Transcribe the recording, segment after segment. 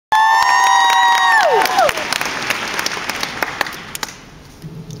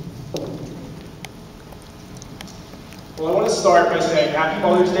start by saying Happy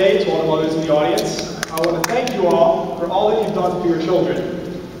Mother's Day to all the mothers in the audience. I want to thank you all for all that you've done for your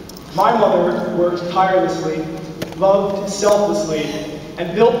children. My mother worked tirelessly, loved selflessly,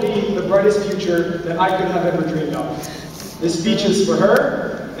 and built me the brightest future that I could have ever dreamed of. This speech is for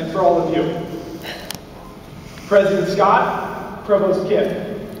her and for all of you. President Scott, Provost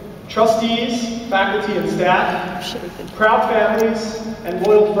Kim, trustees, faculty and staff, proud families, and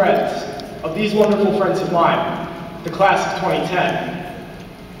loyal friends of these wonderful friends of mine, the class of 2010.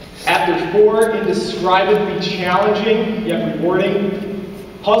 After 4 indescribably challenging yet rewarding,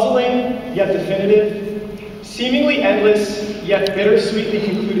 puzzling yet definitive, seemingly endless yet bittersweetly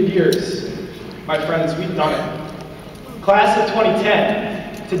concluded years, my friends, we've done it. Class of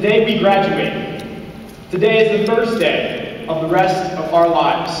 2010, today we graduate. Today is the first day of the rest of our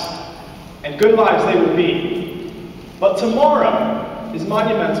lives, and good lives they will be. But tomorrow is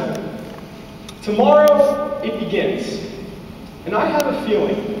monumental. Tomorrow it begins, and I have a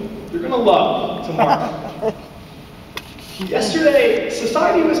feeling you're going to love tomorrow. Yesterday,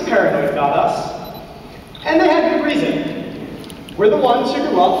 society was paranoid about us, and they had good reason. We're the ones who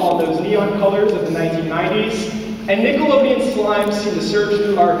grew up on those neon colors of the 1990s, and Nickelodeon slime seemed to surge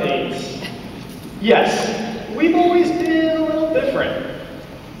through our veins. Yes, we've always been a little different.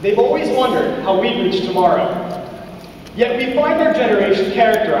 They've always wondered how we'd reach tomorrow. Yet we find our generation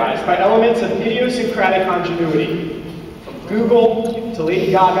characterized by elements of idiosyncratic ingenuity, from Google to Lady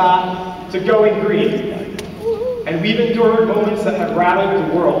Gaga to Going Green. And we've endured moments that have rattled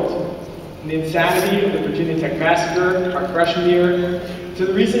the world, from the insanity of the Virginia Tech massacre, our freshman year, to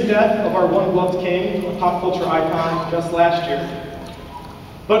the recent death of our one-gloved king, a pop culture icon, just last year.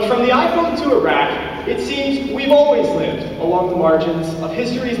 But from the iPhone to Iraq, it seems we've always lived along the margins of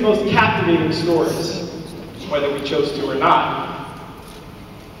history's most captivating stories, whether we chose to or not.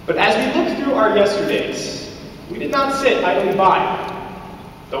 But as we look through our yesterdays, we did not sit idly by.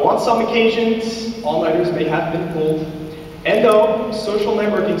 Though on some occasions, all-nighters may have been pulled, and though social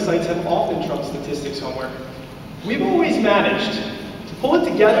networking sites have often trumped statistics homework, we've always managed to pull it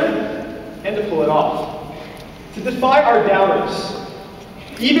together and to pull it off. To defy our doubters,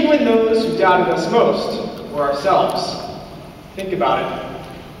 even when those who doubted us most were ourselves. Think about it.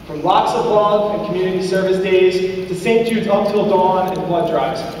 From Locks of Love and community service days to St. Jude's Up Till Dawn and blood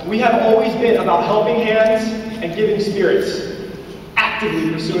drives, we have always been about helping hands and giving spirits,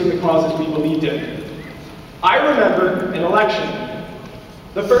 actively pursuing the causes we believed in. I remember an election,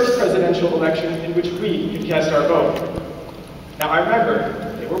 the first presidential election in which we could cast our vote. Now I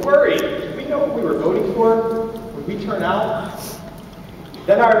remember they were worried. Did we know what we were voting for? Would we turn out?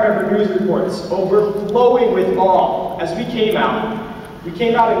 Then I remember news reports overflowing with awe as we came out. We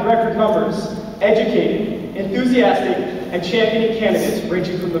came out in record numbers, educated, enthusiastic, and championing candidates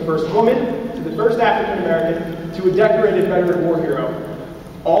ranging from the first woman to the first African American to a decorated veteran war hero,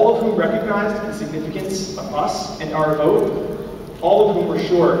 all of whom recognized the significance of us and our vote, all of whom were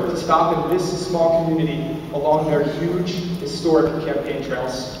sure to stop in this small community along their huge, historic campaign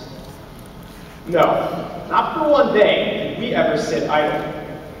trails. No, not for one day did we ever sit idle.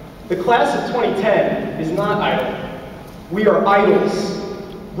 The class of 2010 is not idle. We are idols,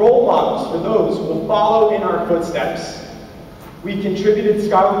 role models for those who will follow in our footsteps. We've contributed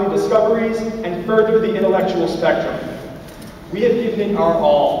scholarly discoveries and furthered the intellectual spectrum. We have given it our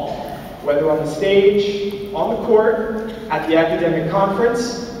all, whether on the stage, on the court, at the academic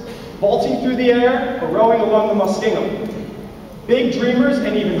conference, vaulting through the air, or rowing along the Muskingum. Big dreamers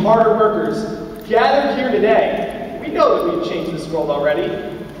and even harder workers gathered here today. We know that we've changed this world already,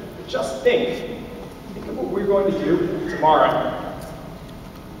 but just think of what we're going to do tomorrow.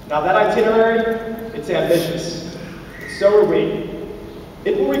 Now that itinerary, it's ambitious. So are we.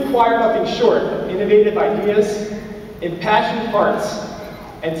 It will require nothing short of innovative ideas, impassioned hearts,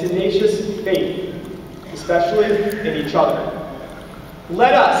 and tenacious faith, especially in each other.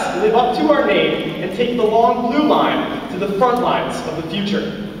 Let us live up to our name and take the long blue line to the front lines of the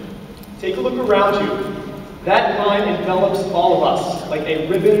future. Take a look around you. That line envelops all of us like a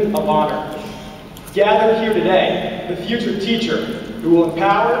ribbon of honor. Gathered here today, the future teacher who will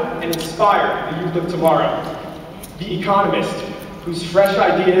empower and inspire the youth of tomorrow. The economist whose fresh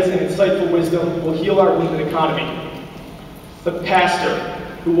ideas and insightful wisdom will heal our wounded economy. The pastor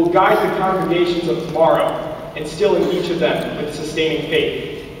who will guide the congregations of tomorrow, instilling each of them with sustaining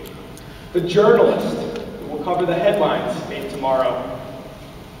faith. The journalist who will cover the headlines made tomorrow.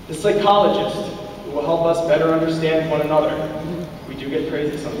 The psychologist who will help us better understand one another. We do get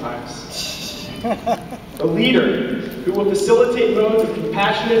crazy sometimes. The leader who will facilitate modes of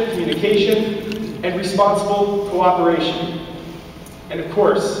compassionate communication and responsible cooperation. And of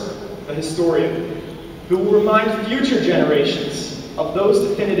course, the historian who will remind future generations of those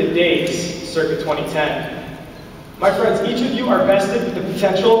definitive days circa 2010. My friends, each of you are vested with the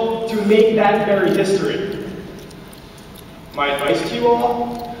potential to make that very history. My advice to you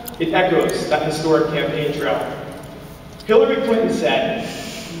all, it echoes that historic campaign trail. Hillary Clinton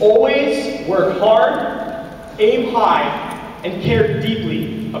said, always work hard, aim high, and care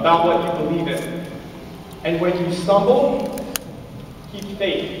deeply about what you believe in. And when you stumble, keep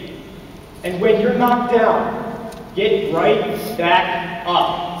faith. And when you're knocked down, get right back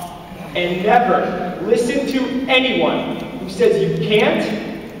up. And never listen to anyone who says you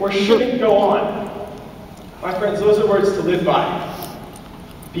can't or shouldn't go on. My friends, those are words to live by.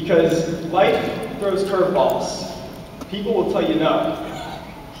 Because life throws curveballs. People will tell you no.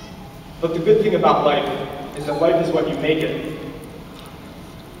 But the good thing about life is that life is what you make it.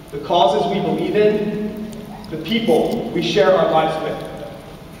 The causes we believe in, the people we share our lives with,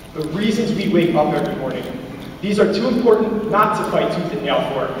 the reasons we wake up every morning, these are too important not to fight tooth and nail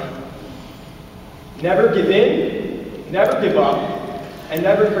for. Never give in, never give up, and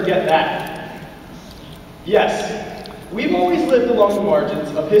never forget that. Yes, we've always lived along the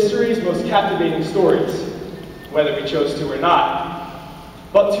margins of history's most captivating stories, whether we chose to or not.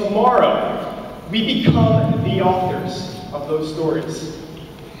 But tomorrow, we become the authors of those stories.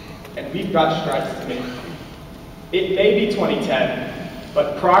 And we've got strides to make. It may be 2010,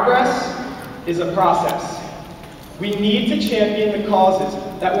 but progress is a process. We need to champion the causes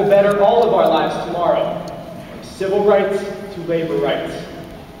that will better all of our lives tomorrow, from civil rights to labor rights,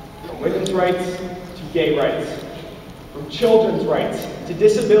 from women's rights to gay rights, from children's rights to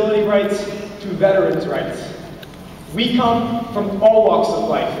disability rights to veterans' rights. We come from all walks of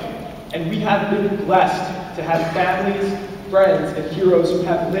life, and we have been blessed to have families, friends, and heroes who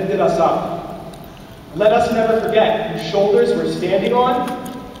have lifted us up. Let us never forget whose shoulders we're standing on,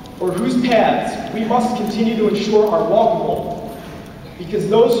 or whose paths we must continue to ensure are walkable. Because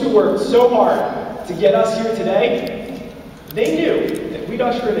those who worked so hard to get us here today, they knew that we'd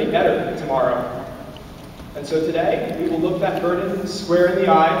usher in a better tomorrow. And so today, we will look that burden square in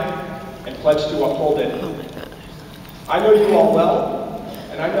the eye and pledge to uphold it. I know you all well,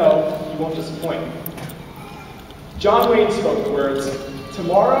 and I know you won't disappoint. John Wayne spoke the words,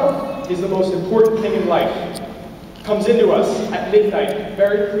 "Tomorrow is the most important thing in life. Comes into us at midnight,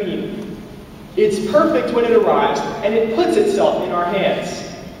 very clean. It's perfect when it arrives, and it puts itself in our hands.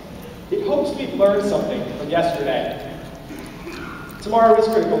 It hopes we've learned something from yesterday." Tomorrow is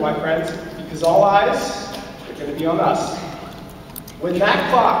critical, my friends, because all eyes are going to be on us. When that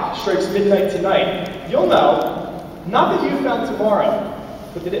clock strikes midnight tonight, you'll know, not that you found tomorrow,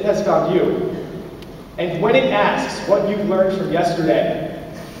 but that it has found you. And when it asks what you've learned from yesterday,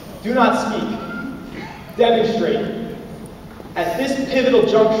 do not speak. Demonstrate. At this pivotal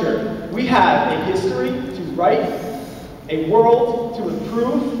juncture, we have a history to write, a world to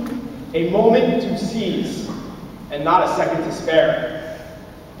improve, a moment to seize, and not a second to spare.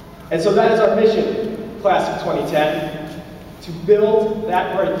 And so that is our mission, class of 2010, to build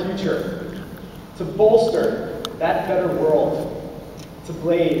that bright future, to bolster that better world, to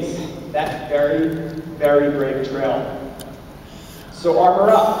blaze that very, very brave trail. So armor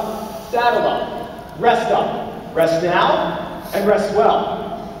up, saddle up, rest now, and rest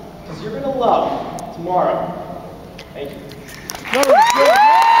well, because you're going to love tomorrow. Thank you.